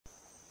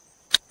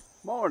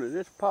Morning,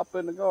 just pop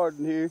in the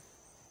garden here.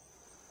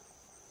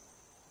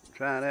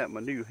 Trying out my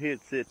new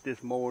headset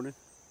this morning.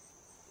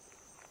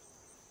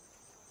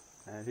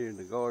 Out here in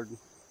the garden.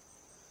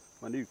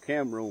 My new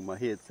camera on my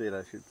headset,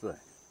 I should say.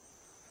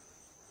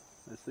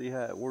 Let's see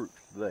how it works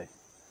today.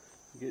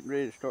 Getting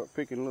ready to start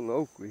picking a little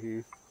okra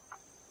here.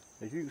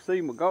 As you can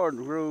see, my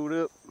garden's growed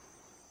up.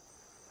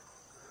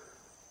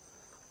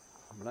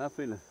 But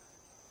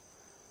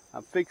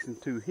I'm fixing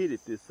to hit it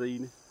this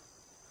evening.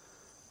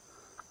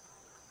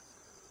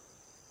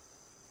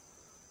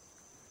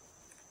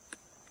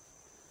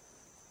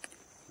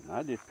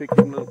 I just pick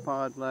them little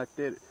pods like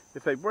that.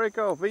 If they break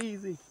off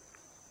easy,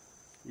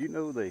 you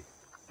know they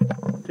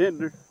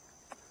tender,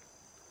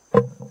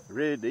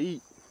 ready to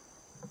eat.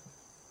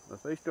 But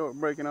if they start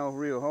breaking off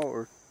real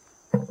hard,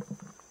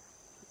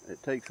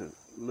 it takes a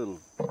little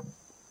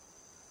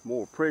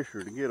more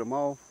pressure to get them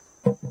off.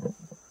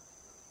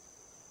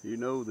 You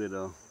know that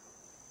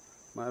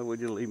might as well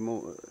just leave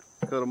them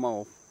cut them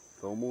off,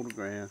 throw them on the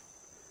ground.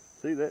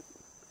 See that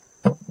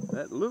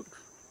looks.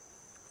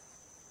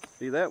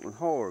 See, that one's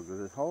hard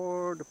because it's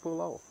hard to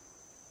pull off.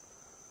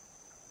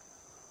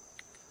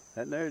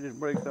 That there just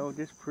breaks off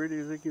just pretty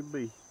as it can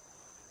be.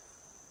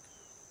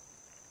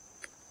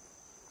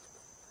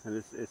 And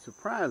it's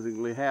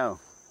surprisingly how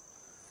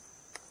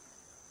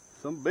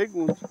some big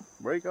ones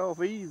break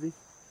off easy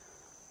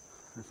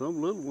and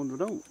some little ones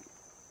don't.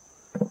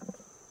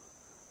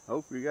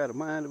 Okra got a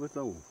mind of its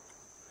own.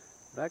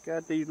 But I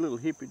got these little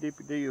hippy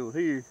dippy deals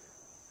here.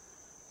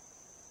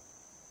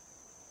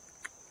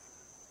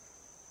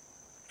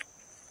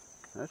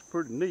 That's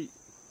pretty neat.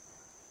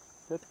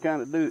 You have to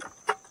kind of do it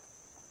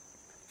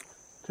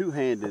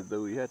two-handed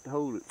though. You have to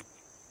hold it.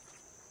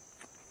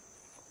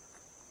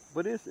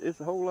 But it's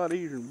a whole lot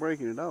easier than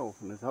breaking it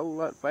off, and it's a whole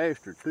lot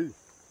faster too.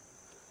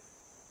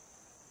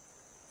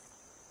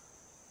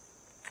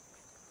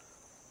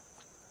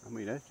 I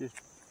mean, that's just,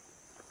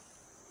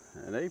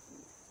 and they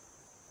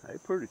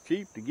pretty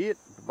cheap to get,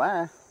 to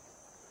buy.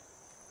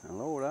 And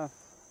Lord,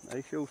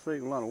 they sure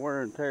save a lot of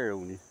wear and tear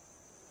on you.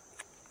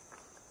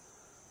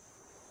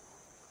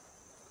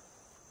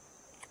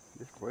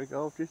 Just break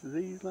off just as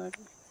easy like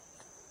it.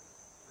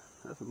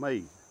 That's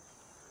amazing.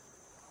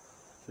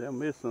 See, I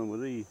missed some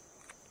of these.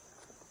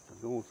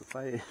 I'm going so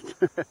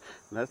fast.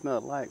 That's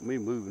not like me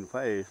moving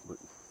fast, but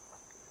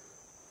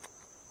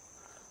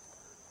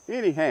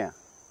anyhow,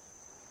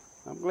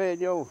 I'm glad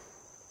y'all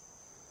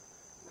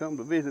come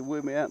to visit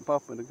with me out and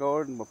pop in the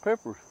garden. My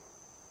peppers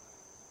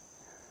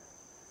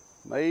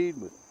made,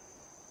 but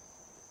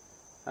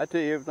I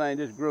tell you, everything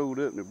just growed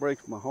up and it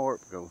breaks my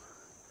heart because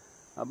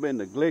I've been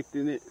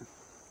neglecting it.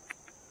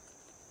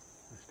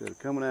 Instead of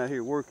coming out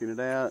here working it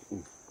out,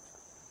 and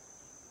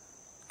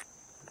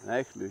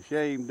actually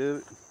ashamed of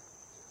it.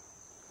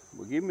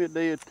 Well, give me a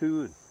day or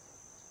two and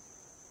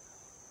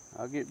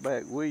I'll get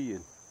back with you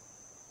and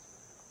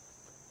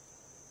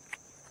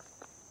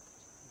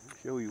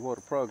show you what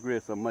a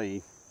progress I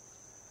made.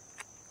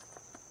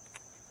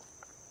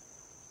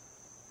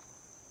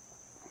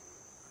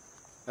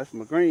 That's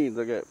my greens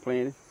I got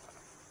planted.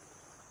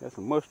 Got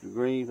some mustard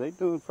greens. They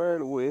doing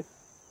fairly well.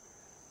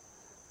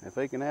 If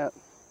they can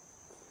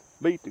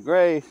beat the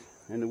grass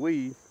and the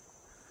weeds.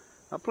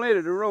 I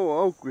planted a row of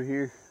okra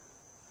here,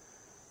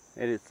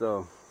 and it's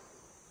 4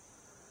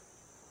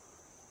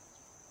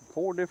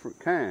 different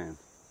kinds.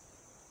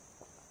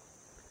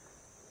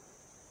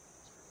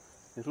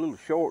 This little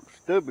short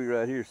stubby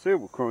right here,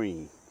 silver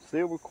queen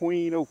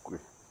okra,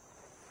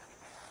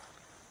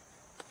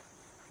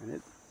 and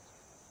it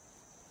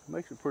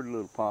makes a pretty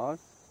little pod.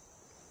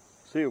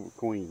 Silver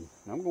queen.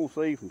 I'm gonna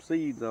save some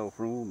seeds off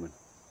from them and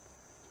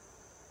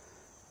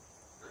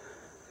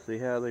see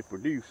how they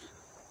produce.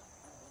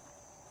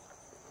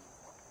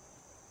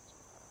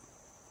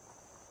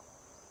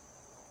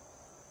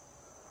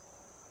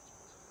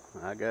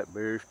 I got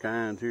various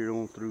kinds here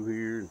on through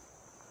here,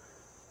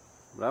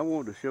 but I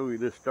wanted to show you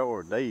this Star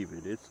of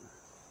David. It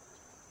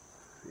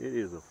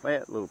is a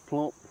fat little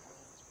plump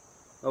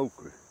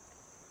okra.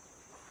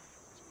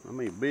 I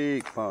mean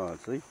big pod,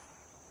 see?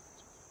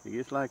 It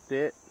gets like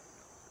that,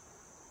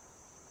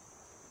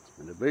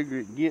 and the bigger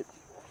it gets,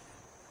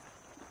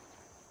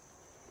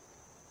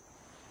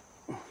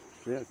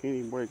 see, I can't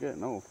even break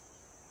that off.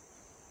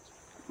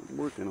 I'm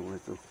working on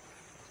it though.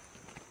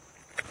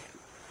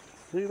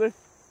 See there?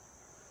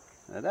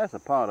 Now that's a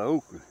pot of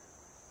okra.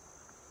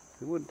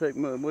 It wouldn't take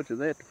much of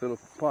that to fill up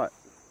a pot.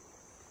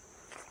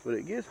 But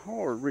it gets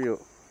hard real.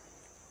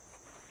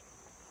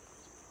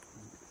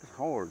 It's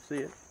hard, see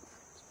it?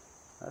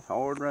 That's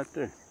hard right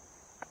there.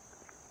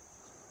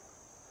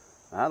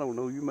 I don't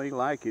know, you may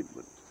like it,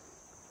 but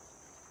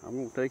I'm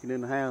gonna take it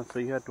in the house,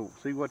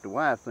 see what the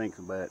wife thinks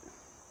about it.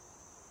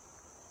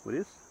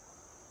 But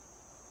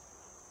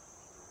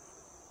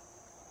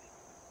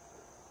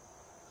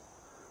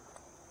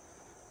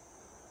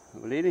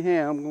well,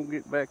 anyhow, I'm gonna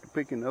get back to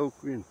picking the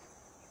okra and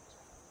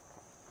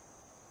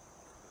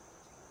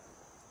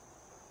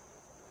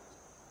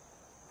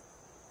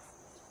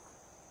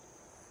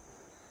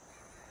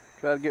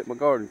try to get my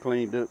garden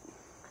cleaned up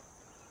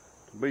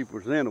to be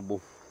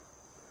presentable.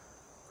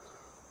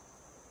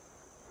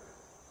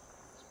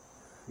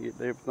 Get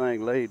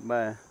everything laid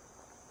by.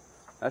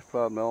 That's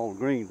probably all the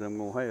greens I'm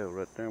gonna have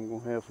right there. I'm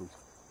gonna have some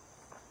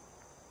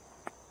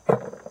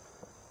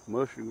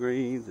mustard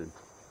greens and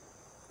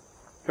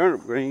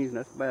turnip greens, and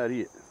that's about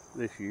it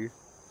this year.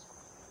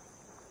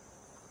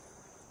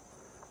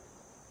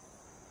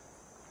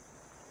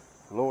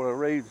 Lord, I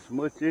raised so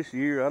much this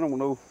year, I don't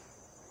know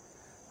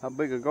how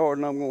big a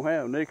garden I'm gonna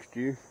have next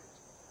year.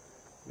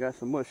 Got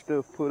so much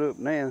stuff put up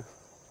now.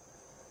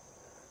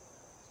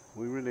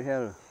 We really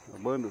had an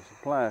abundant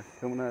supply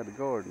coming out of the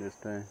garden this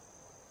time.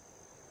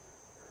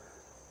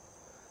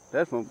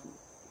 That's my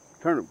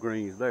turnip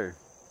greens there.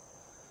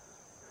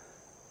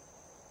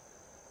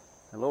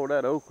 And Lord,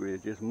 that okra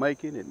is just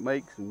making, it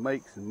makes and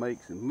makes and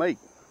makes and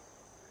makes.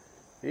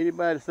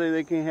 Anybody say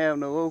they can't have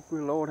no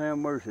okra, Lord have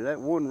mercy. That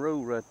one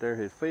row right there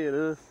has fed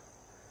us.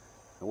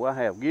 And we'll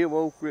have give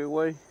okra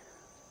away.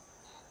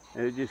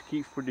 And it just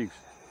keeps producing.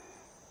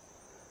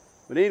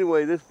 But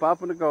anyway, this is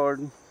Pop in the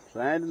Garden,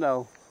 signing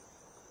off.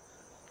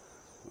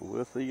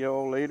 We'll see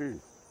y'all later.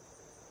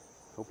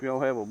 Hope y'all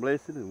have a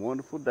blessed and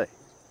wonderful day.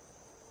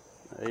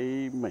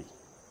 Amen.